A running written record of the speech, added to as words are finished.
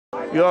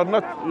You are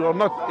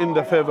not in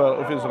the favor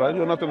of Israel.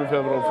 You're not in the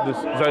favor of this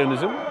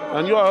Zionism,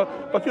 and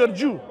but you're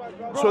Jew.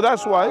 So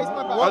that's why.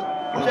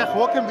 Sheikh,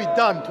 what can be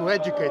done to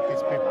educate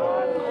these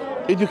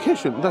people?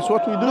 Education. That's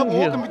what we do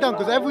here. What can be done?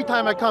 Because every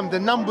time I come, the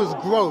numbers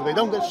grow. They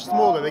don't get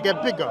smaller. They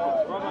get bigger.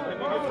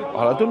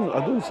 I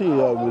don't see.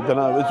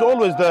 It's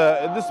always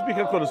the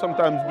speaker code is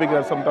sometimes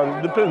bigger,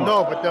 sometimes depends.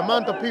 No, but the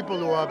amount of people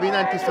who are being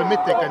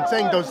anti-Semitic and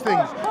saying those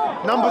things,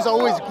 numbers are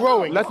always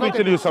growing. Let me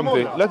tell you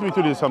something. Let me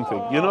tell you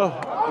something. You know.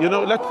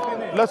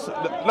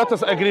 Let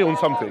us agree on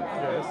something.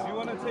 Yes.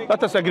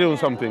 Let us agree on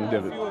something,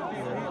 David.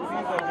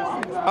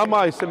 Am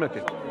I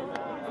Semitic?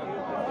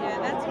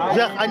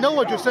 Yeah, I know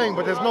what you're saying,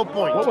 but there's no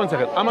point. One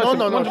second.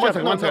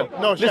 One second.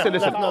 No, listen.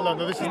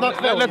 No, this is not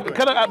fair.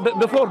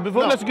 Before,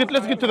 let's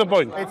get to the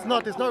point. It's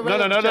not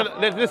relevant.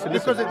 No. Listen.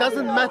 Because it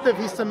doesn't matter if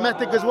he's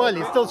Semitic as well.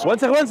 He's still. One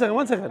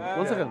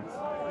second.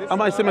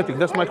 Am I Semitic?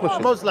 That's my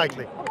question. Most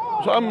likely.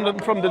 So I'm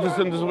from the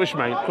descendants of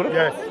Ishmael, correct?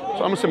 Yes.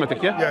 So I'm a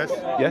Semitic, yeah? Yes.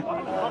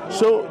 Yeah.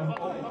 So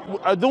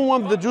I don't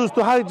want the Jews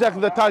to hijack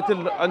the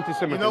title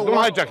anti-Semitic. Don't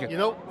hijack it.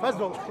 First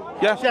of all,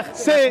 yeah. Sheikh,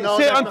 say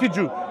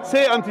anti-Jew.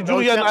 Say anti-Jew,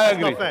 and I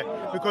agree. That's not fair.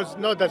 Because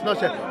no, that's not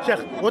Sheikh.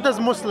 Sheikh, what does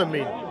Muslim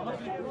mean?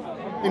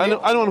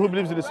 Anyone who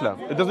believes in Islam.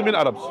 It doesn't mean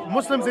Arabs.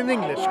 Muslims in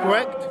English,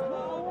 correct?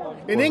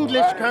 In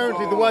English,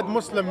 currently, the word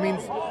Muslim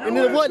means, in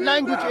the word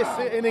language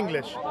is in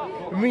English,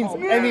 it means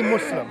any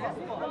Muslim.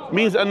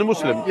 Means any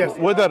Muslim. Yes.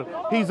 Whether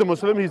he's a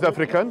Muslim, he's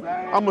African,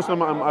 I'm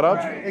Muslim, I'm Arab.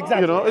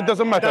 Exactly. It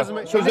doesn't matter.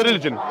 So it's a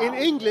religion. In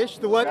English,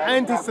 the word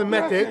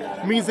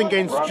anti-Semitic means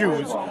against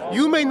Jews.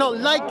 You may not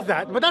like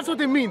that, but that's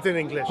what it means in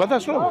English. But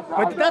that's wrong.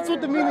 But that's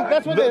what the meaning.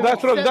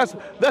 That's wrong.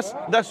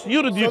 That's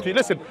your duty.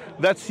 Listen,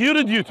 that's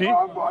your duty,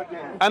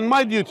 and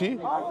my duty.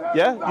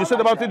 Yeah. You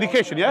said about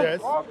education. Yeah.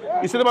 Yes.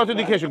 You said about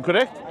education,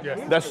 correct? Yes.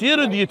 That's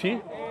your duty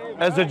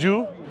as a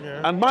Jew,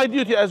 and my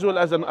duty as well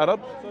as an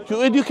Arab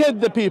to educate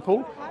the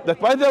people. That,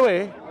 by the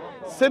way,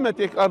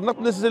 Semitic are not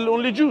necessarily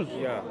only Jews.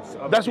 Yeah,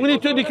 that's we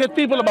need to educate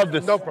people about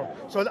this. No problem.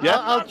 So yeah?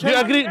 I'll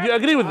change. Do you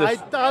agree with this?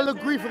 I'll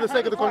agree for the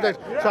sake of the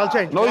context. So I'll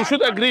change. No, you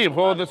should agree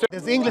for the sake.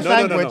 There's English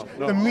language.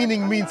 No. The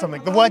meaning means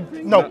something. The word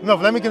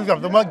let me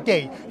confirm. The word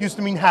gay used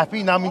to mean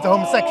happy, now means a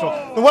homosexual.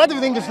 The word of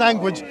the English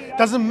language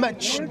doesn't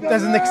match.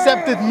 There's an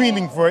accepted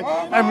meaning for it,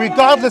 and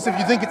regardless if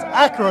you think it's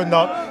accurate or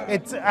not,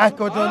 it's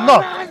accurate or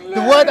not.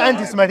 The word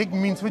anti-Semitic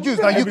means for Jews.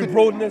 Now you could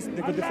broaden the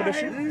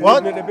definition.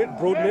 What? Broaden it a bit.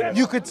 Broaden it.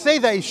 You could say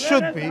that it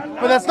should be,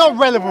 but that's not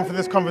relevant for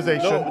this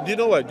conversation. No, do you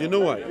know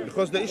why?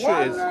 Because the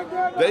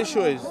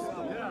issue is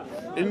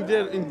in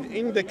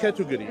the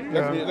category.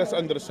 Let's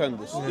understand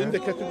this. Yeah. In the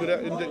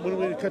category, when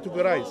we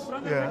categorize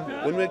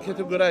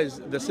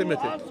the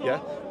Semitic,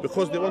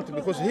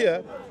 because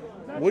here,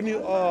 when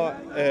you are,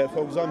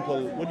 for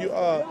example, when you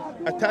are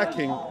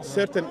attacking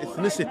certain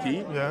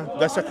ethnicity,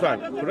 that's a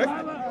crime, correct?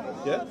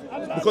 Yeah,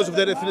 because of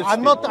their ethnicity.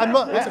 I'm not.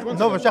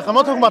 No, Sheikh, I'm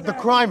not talking about the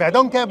crime. I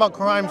don't care about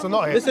crimes or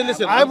not here.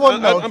 Listen.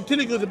 I'm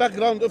telling you the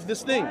background of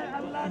this thing.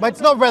 But it's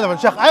not relevant,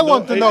 Sheikh. I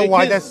want to know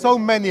why there's so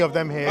many of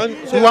them here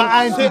who are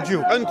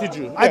anti-Jew.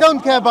 Anti-Jew. I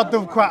don't care about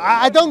the crime.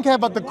 I don't care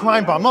about the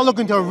crime part. I'm not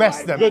looking to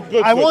arrest them.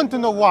 I want to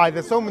know why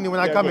there's so many when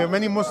I come here.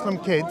 Many Muslim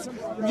kids,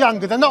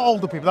 younger. They're not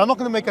older people. I'm not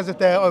going to make as if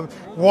they're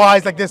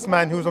wise like this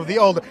man who's of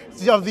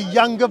the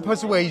younger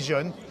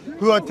persuasion.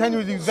 Who are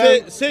tenuously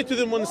very... Say to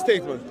them one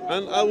statement,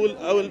 and I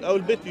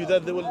will bet you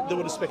that they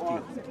will respect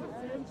you.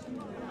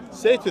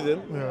 Say to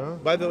them,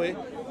 by the way,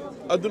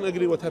 I don't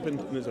agree what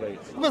happened in Israel.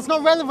 That's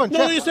not relevant.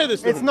 No, Sheikh. you say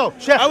this. It's no,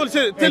 Sheikh. I will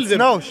tell them.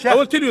 No, Sheikh. I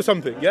will tell you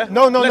something. Yeah.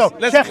 No.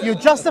 Sheikh, you're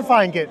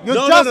justifying it. You're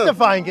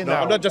justifying it now.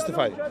 No, I'm not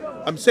justifying.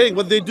 I'm saying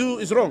what they do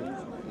is wrong.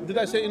 Did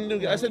I say?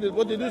 I said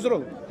what they do is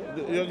wrong.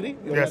 You agree?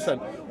 You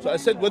understand? So I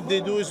said what they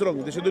do is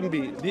wrong. They shouldn't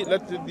be.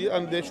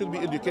 And they should be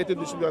educated.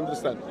 They should be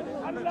understand.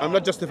 I'm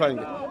not justifying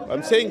it.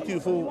 I'm saying to you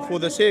for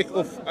the sake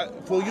of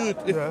for you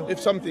if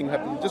something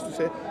happens, just to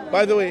say.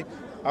 By the way,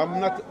 I'm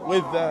not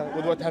with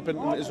what happened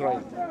in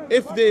Israel.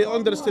 If they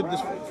understood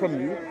this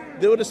from you,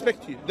 they will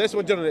respect you. That's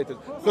what generated.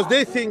 Because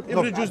they think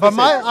every Jew is the same.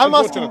 I'm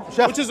asking,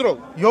 Sheikh, which is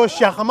wrong. You're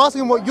Sheikh. I'm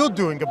asking what you're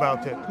doing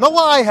about it, not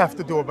what I have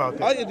to do about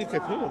it. I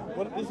educate you.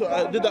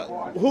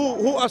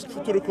 Who asked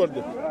to record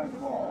it?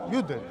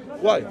 You did.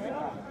 Why?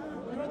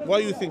 Why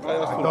you think I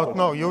asked? I don't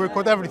know. You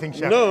record everything,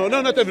 Sheikh. No,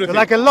 not everything. You're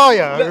like a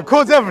lawyer.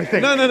 Records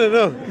everything.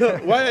 No.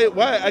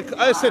 Why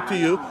I said to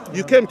you,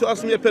 you came to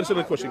ask me a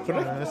personal question,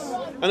 correct? Yes.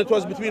 And it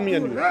was between me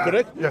and you,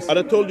 correct? Yes. And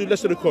I told you,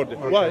 let's record it.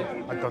 Okay. Why?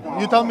 I don't.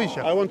 You tell me,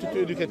 Sheikh. I wanted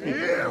to educate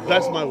people.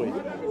 That's my way.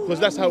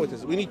 Because that's how it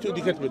is. We need to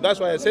educate people. That's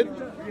why I said,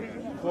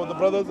 for the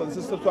brothers and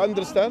sisters to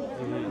understand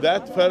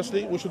that,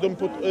 firstly, we shouldn't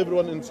put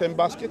everyone in the same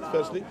basket,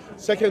 firstly.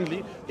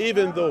 Secondly,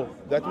 even though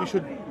that we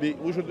should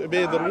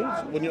obey the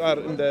rules when you are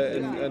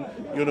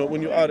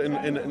when you are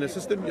in a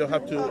system, you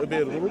have to obey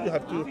the rules, you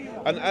have to,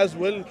 and as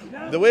well,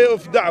 the way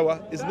of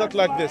da'wah is not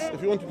like this.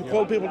 If you wanted to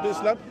call people to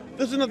Islam,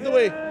 this is not the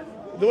way.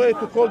 The way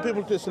to call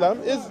people to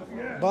Islam is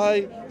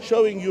by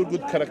showing your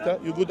good character,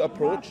 your good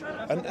approach,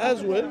 and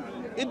as well,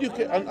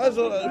 educate, and as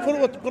well, for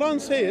what Quran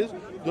says,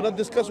 do not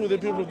discuss with the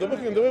people of the book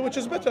in the way which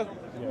is better.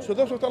 So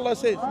that's what Allah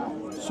says.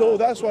 So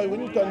that's why we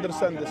need to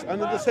understand this.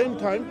 And at the same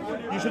time,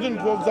 you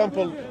shouldn't, for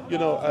example,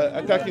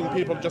 attacking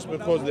people just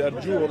because they are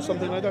Jew or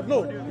something like that.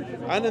 No.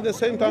 And at the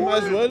same time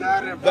as well,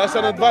 that's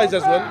an advice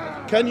as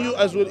well. Can you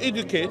as well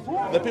educate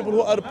the people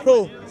who are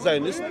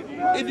pro-Zionist?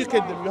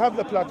 Educate them. You have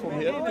the platform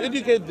here.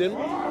 Educate them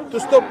to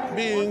stop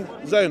being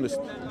Zionist.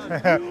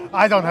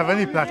 I don't have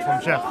any platform,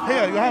 Sheikh.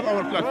 Here, you have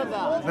our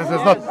platform. This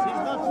is not.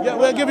 Yeah,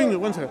 we're giving you,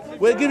 one second.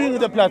 We're giving you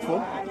the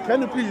platform.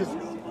 Can you please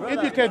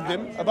educate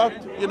them about,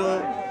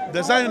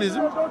 the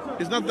Zionism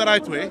is not the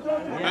right way.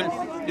 And,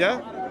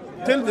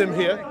 tell them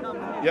here,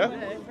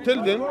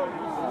 tell them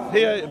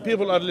here,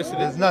 people are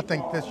listening. There's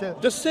nothing to share.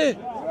 Just say.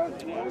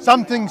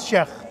 Some things,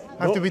 Sheikh,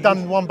 have to be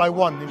done one by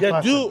one.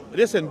 Do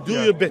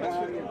your bit.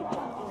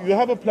 You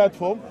have a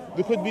platform.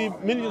 There could be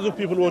millions of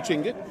people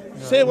watching it.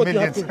 Say what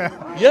millions. you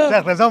have to. Yeah.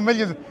 Sheikh, there's no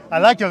millions. I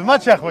like you as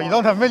much, Sheikh, but you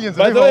don't have millions of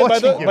By people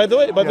watching you. By the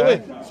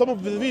way, some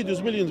of the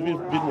videos, millions been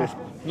watched.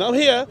 Now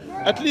here,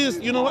 at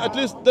least, at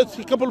least that's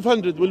a couple of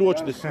hundred will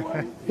watch this.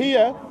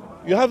 Here,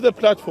 you have the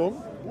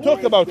platform.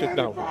 Talk about it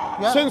now.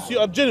 Yeah. Since you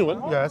are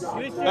genuine. Yes.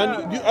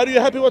 And are you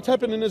happy what's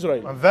happened in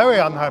Israel? I'm very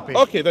unhappy.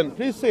 Okay, then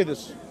please say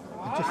this.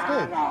 I just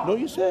did. No,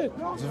 you said.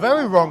 It's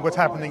very wrong what's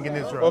happening in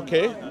Israel.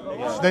 Okay.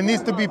 There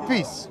needs to be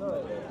peace.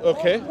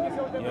 Okay.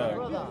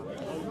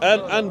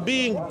 And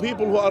being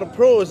people who are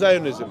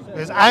pro-Zionism.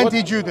 There's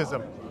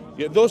anti-Judaism.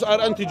 Yeah, those are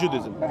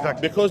anti-Judaism.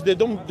 Exactly. Because they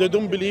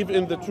don't believe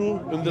in the true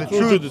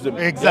true Judaism.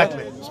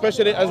 Exactly. Yeah?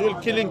 Especially as well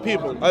killing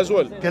people as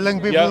well.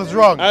 Killing people is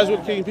wrong. As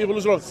well killing people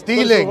is wrong.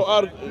 Stealing. Those who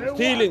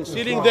are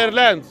stealing their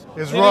lands,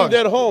 Is stealing wrong.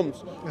 their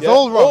homes. It's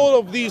all wrong. All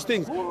of these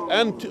things.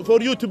 And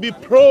for you to be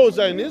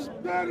pro-Zionist,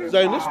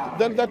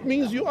 then that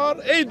means you are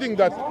aiding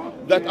that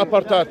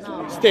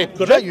apartheid state,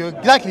 correct?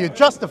 Exactly, you're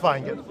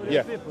justifying it.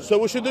 Yeah. So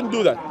we shouldn't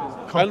do that.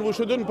 And we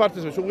shouldn't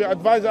participate. So we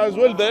advise as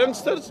well the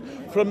youngsters,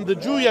 from the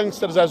Jew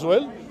youngsters as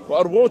well, who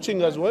are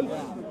watching as well,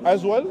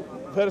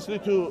 firstly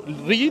to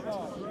read,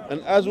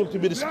 and as well to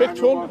be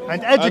respectful.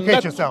 And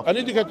educate yourself. And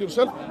educate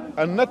yourself,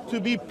 and not to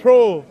be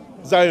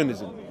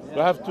pro-Zionism.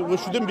 We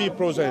shouldn't be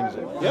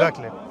pro-Zionism. Yeah?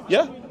 Exactly.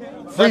 Yeah?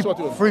 That's what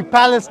we want. Free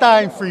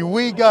Palestine, free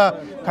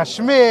Uyghur,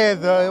 Kashmir,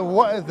 the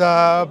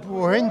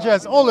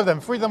Rohingyas, all of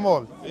them, free them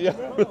all. Yeah.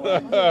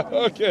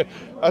 Okay.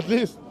 At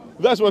least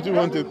that's what we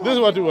wanted. This is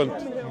what we want.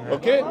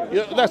 Okay?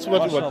 Yeah, that's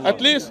what we want. At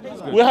least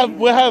we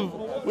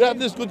have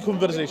this good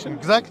conversation.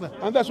 Exactly.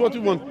 And that's what we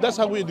want. That's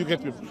how we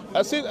educate people.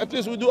 I said at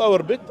least we do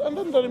our bit, and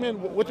then I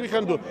mean what we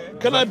can do.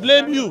 Can I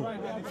blame you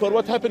for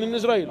what happened in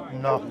Israel?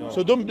 No.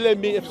 So don't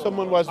blame me if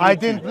someone was. I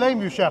didn't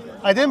blame you, Sheikh.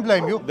 I didn't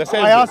blame you. The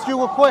same I thing. asked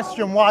you a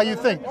question, why you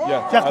think.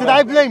 Yeah. Sheikh, did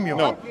I blame you?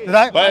 No. Did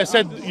I? But I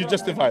said you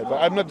justify, but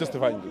I'm not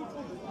justifying you.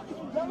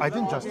 I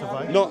didn't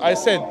justify. No, I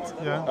said,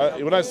 Yeah.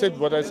 when I said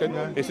what I said,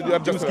 I said you are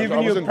He was justifying.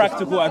 giving you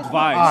practical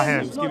advice. here.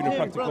 He was giving you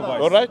practical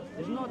advice. All right?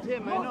 It's not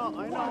him, I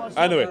know.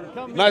 Anyway,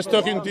 nice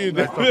talking to you.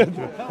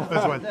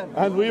 That's one.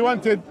 And we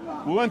wanted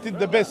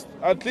the best,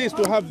 at least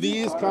to have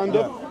these kind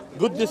of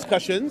good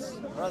discussions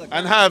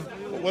and have,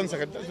 one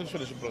second, let's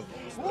finish, bro.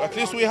 At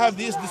least we have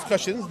these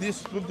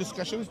good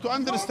discussions to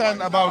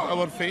understand about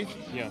our faith,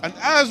 and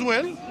as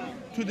well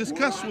to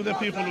discuss with the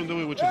people in the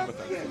way which is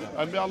better.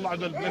 And may Allah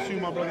bless you,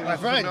 my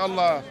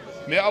brother.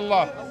 May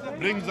Allah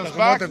brings us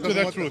back to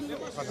the truth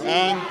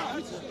and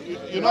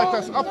unite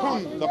us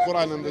upon the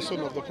Quran and the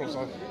Sunnah of the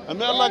Prophet. And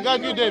may Allah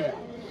guide you, David.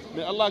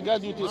 May Allah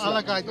guide you to Islam.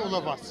 Allah guide all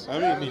of us.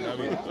 Ameen.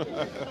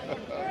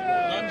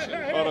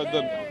 All right,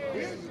 then.